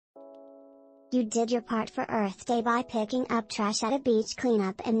You did your part for Earth Day by picking up trash at a beach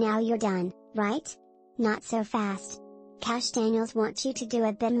cleanup and now you're done, right? Not so fast. Cash Daniels wants you to do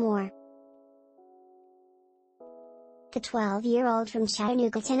a bit more. The 12-year-old from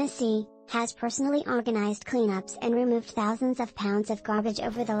Chattanooga, Tennessee, has personally organized cleanups and removed thousands of pounds of garbage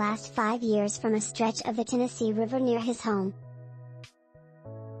over the last 5 years from a stretch of the Tennessee River near his home.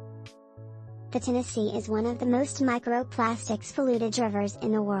 The Tennessee is one of the most microplastics-polluted rivers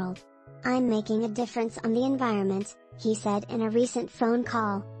in the world. "I'm making a difference on the environment," he said in a recent phone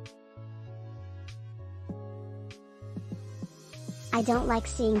call. "I don't like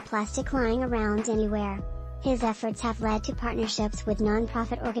seeing plastic lying around anywhere." His efforts have led to partnerships with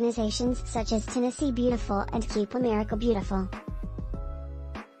non-profit organizations such as Tennessee Beautiful and Keep America Beautiful.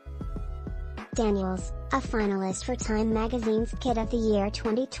 Daniels, a finalist for Time magazine's Kid of the Year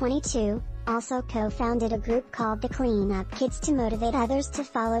 2022, also co-founded a group called the Cleanup Kids to motivate others to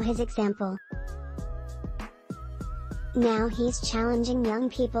follow his example. Now he's challenging young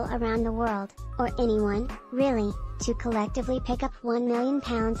people around the world, or anyone, really, to collectively pick up 1 million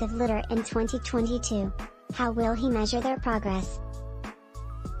pounds of litter in 2022. How will he measure their progress?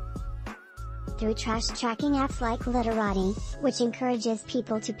 Through trash tracking apps like Litterati, which encourages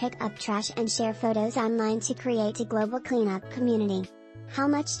people to pick up trash and share photos online to create a global cleanup community. How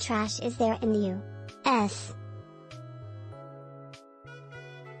much trash is there in the U.S.?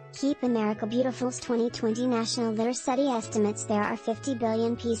 Keep America Beautiful's 2020 National Litter Study estimates there are 50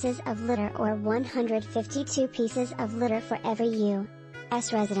 billion pieces of litter, or 152 pieces of litter for every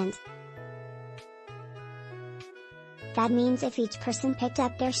U.S. resident. That means if each person picked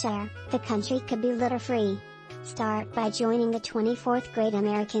up their share, the country could be litter-free. Start by joining the 24th Great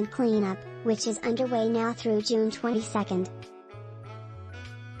American Cleanup, which is underway now through June 22nd.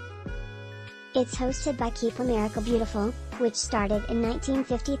 It's hosted by Keep America Beautiful, which started in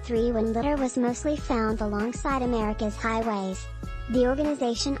 1953 when litter was mostly found alongside America's highways. The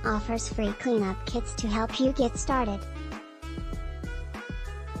organization offers free cleanup kits to help you get started.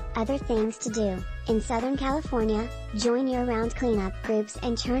 Other things to do: in Southern California, join year-round cleanup groups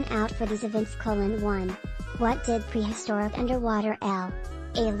and turn out for these events. 1. What did prehistoric underwater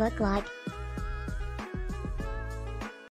LA look like?